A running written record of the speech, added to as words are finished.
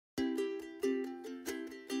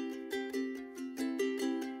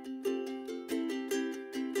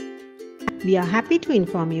We are happy to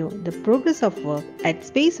inform you the progress of work at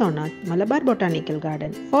Space on Earth Malabar Botanical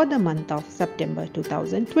Garden for the month of September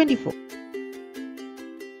 2024.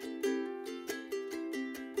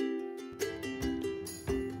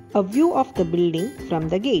 A view of the building from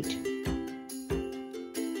the gate.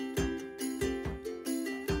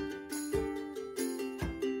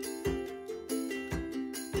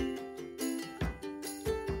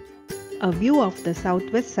 A view of the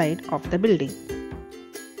southwest side of the building.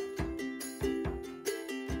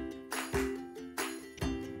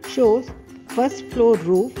 Shows first floor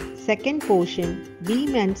roof, second portion,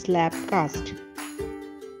 beam and slab cast.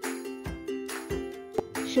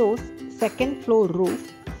 Shows second floor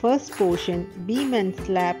roof, first portion, beam and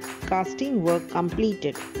slab casting work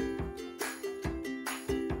completed.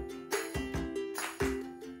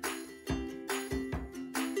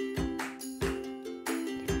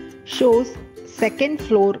 Shows second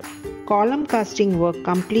floor column casting work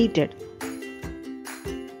completed.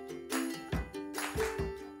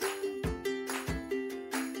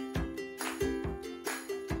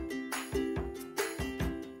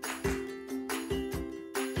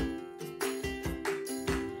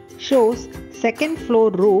 Shows second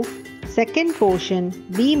floor roof, second portion,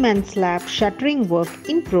 beam and slab shuttering work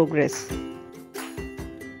in progress.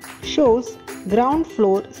 Shows ground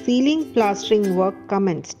floor ceiling plastering work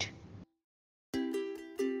commenced.